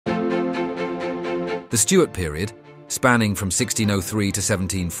The Stuart period, spanning from 1603 to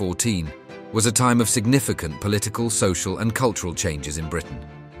 1714, was a time of significant political, social and cultural changes in Britain.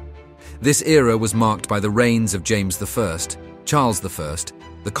 This era was marked by the reigns of James I, Charles I,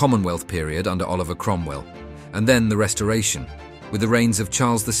 the Commonwealth period under Oliver Cromwell, and then the Restoration, with the reigns of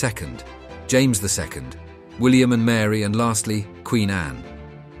Charles II, James II, William and Mary, and lastly, Queen Anne.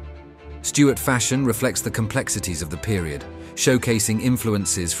 Stuart fashion reflects the complexities of the period, showcasing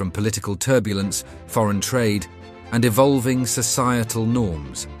influences from political turbulence, foreign trade, and evolving societal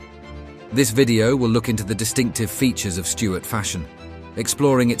norms. This video will look into the distinctive features of Stuart fashion,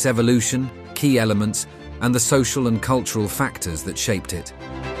 exploring its evolution, key elements, and the social and cultural factors that shaped it.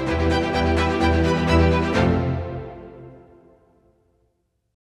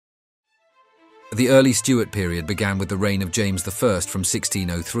 The early Stuart period began with the reign of James I from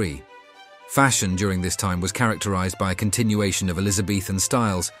 1603. Fashion during this time was characterized by a continuation of Elizabethan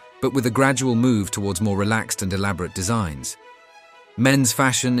styles, but with a gradual move towards more relaxed and elaborate designs. Men's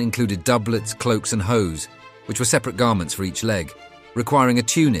fashion included doublets, cloaks and hose, which were separate garments for each leg, requiring a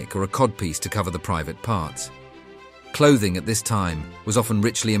tunic or a codpiece to cover the private parts. Clothing at this time was often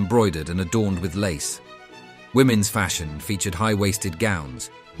richly embroidered and adorned with lace. Women's fashion featured high-waisted gowns,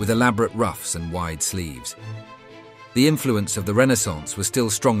 with elaborate ruffs and wide sleeves. The influence of the Renaissance was still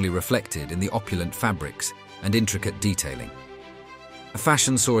strongly reflected in the opulent fabrics and intricate detailing.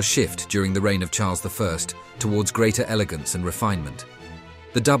 Fashion saw a shift during the reign of Charles I towards greater elegance and refinement.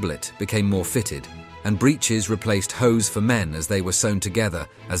 The doublet became more fitted, and breeches replaced hose for men as they were sewn together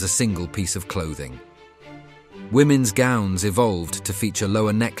as a single piece of clothing. Women's gowns evolved to feature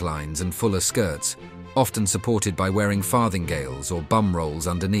lower necklines and fuller skirts, often supported by wearing farthingales or bum rolls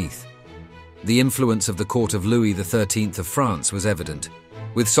underneath. The influence of the court of Louis XIII of France was evident,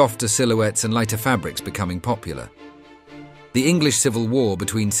 with softer silhouettes and lighter fabrics becoming popular. The English Civil War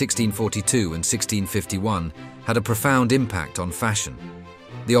between 1642 and 1651 had a profound impact on fashion.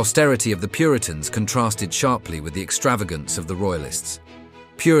 The austerity of the Puritans contrasted sharply with the extravagance of the Royalists.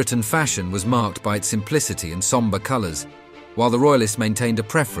 Puritan fashion was marked by its simplicity and somber colours, while the Royalists maintained a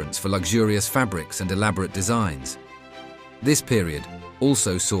preference for luxurious fabrics and elaborate designs. This period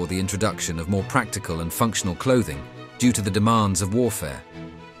also saw the introduction of more practical and functional clothing due to the demands of warfare.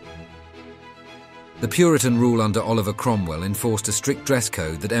 The Puritan rule under Oliver Cromwell enforced a strict dress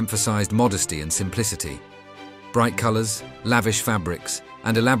code that emphasised modesty and simplicity. Bright colours, lavish fabrics,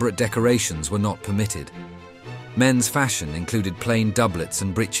 and elaborate decorations were not permitted. Men's fashion included plain doublets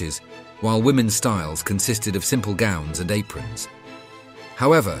and breeches, while women's styles consisted of simple gowns and aprons.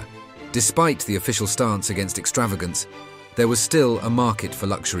 However, despite the official stance against extravagance, there was still a market for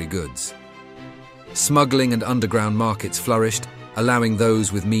luxury goods. Smuggling and underground markets flourished, allowing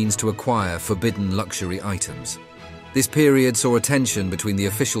those with means to acquire forbidden luxury items. This period saw a tension between the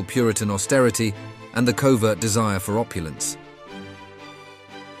official Puritan austerity and the covert desire for opulence.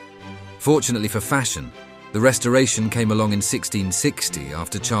 Fortunately for fashion, the Restoration came along in 1660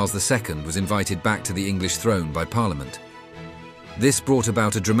 after Charles II was invited back to the English throne by Parliament. This brought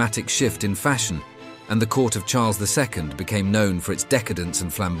about a dramatic shift in fashion, and the court of Charles II became known for its decadence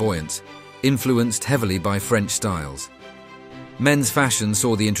and flamboyance, influenced heavily by French styles. Men's fashion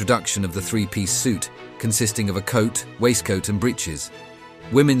saw the introduction of the three-piece suit, consisting of a coat, waistcoat and breeches.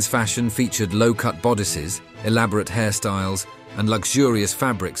 Women's fashion featured low-cut bodices, elaborate hairstyles, and luxurious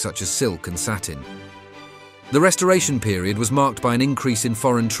fabrics such as silk and satin. The Restoration period was marked by an increase in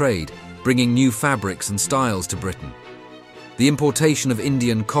foreign trade, bringing new fabrics and styles to Britain. The importation of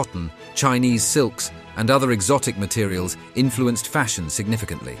Indian cotton, Chinese silks, and other exotic materials influenced fashion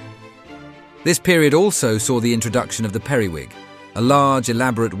significantly. This period also saw the introduction of the periwig, a large,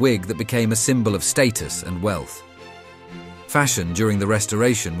 elaborate wig that became a symbol of status and wealth. Fashion during the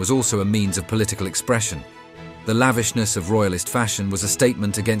Restoration was also a means of political expression. The lavishness of royalist fashion was a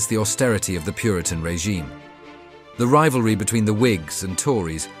statement against the austerity of the Puritan regime. The rivalry between the Whigs and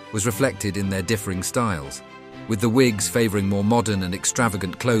Tories was reflected in their differing styles, with the Whigs favouring more modern and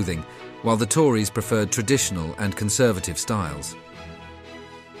extravagant clothing, while the Tories preferred traditional and conservative styles.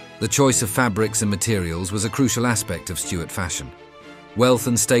 The choice of fabrics and materials was a crucial aspect of Stuart fashion. Wealth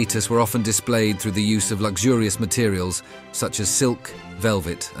and status were often displayed through the use of luxurious materials such as silk,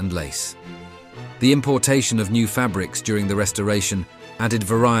 velvet and lace. The importation of new fabrics during the Restoration added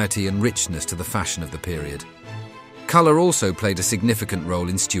variety and richness to the fashion of the period. Colour also played a significant role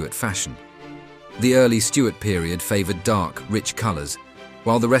in Stuart fashion. The early Stuart period favoured dark, rich colours,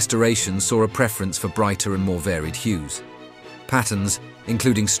 while the Restoration saw a preference for brighter and more varied hues. Patterns,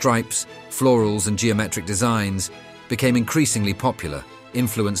 including stripes, florals and geometric designs, became increasingly popular,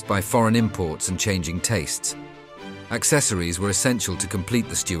 influenced by foreign imports and changing tastes. Accessories were essential to complete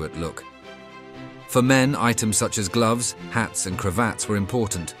the Stuart look. For men, items such as gloves, hats and cravats were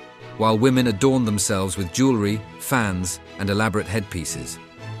important, while women adorned themselves with jewellery, fans and elaborate headpieces.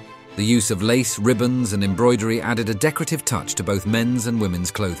 The use of lace, ribbons and embroidery added a decorative touch to both men's and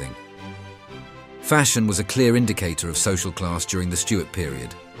women's clothing. Fashion was a clear indicator of social class during the Stuart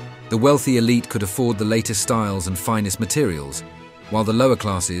period. The wealthy elite could afford the latest styles and finest materials, while the lower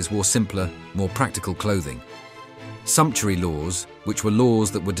classes wore simpler, more practical clothing. Sumptuary laws, which were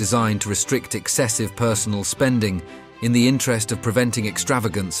laws that were designed to restrict excessive personal spending in the interest of preventing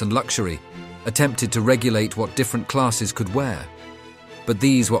extravagance and luxury, attempted to regulate what different classes could wear. But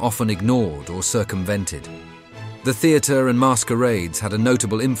these were often ignored or circumvented. The theatre and masquerades had a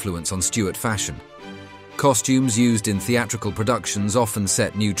notable influence on Stuart fashion. Costumes used in theatrical productions often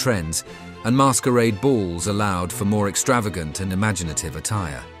set new trends, and masquerade balls allowed for more extravagant and imaginative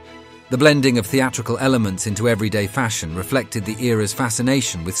attire. The blending of theatrical elements into everyday fashion reflected the era's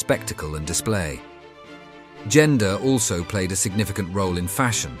fascination with spectacle and display. Gender also played a significant role in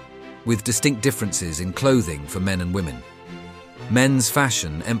fashion, with distinct differences in clothing for men and women. Men's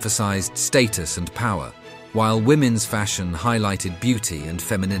fashion emphasized status and power, while women's fashion highlighted beauty and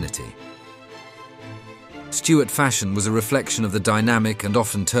femininity. Stuart fashion was a reflection of the dynamic and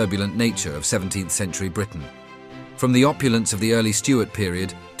often turbulent nature of 17th century Britain. From the opulence of the early Stuart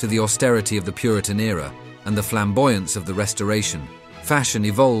period to the austerity of the Puritan era and the flamboyance of the Restoration, fashion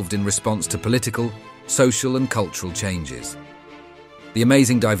evolved in response to political, social and cultural changes. The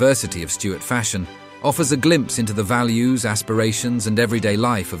amazing diversity of Stuart fashion offers a glimpse into the values, aspirations and everyday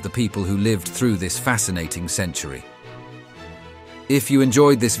life of the people who lived through this fascinating century. If you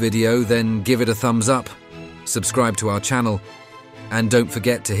enjoyed this video, then give it a thumbs up, subscribe to our channel, and don't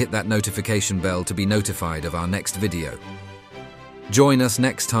forget to hit that notification bell to be notified of our next video. Join us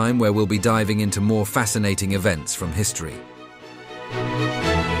next time where we'll be diving into more fascinating events from history.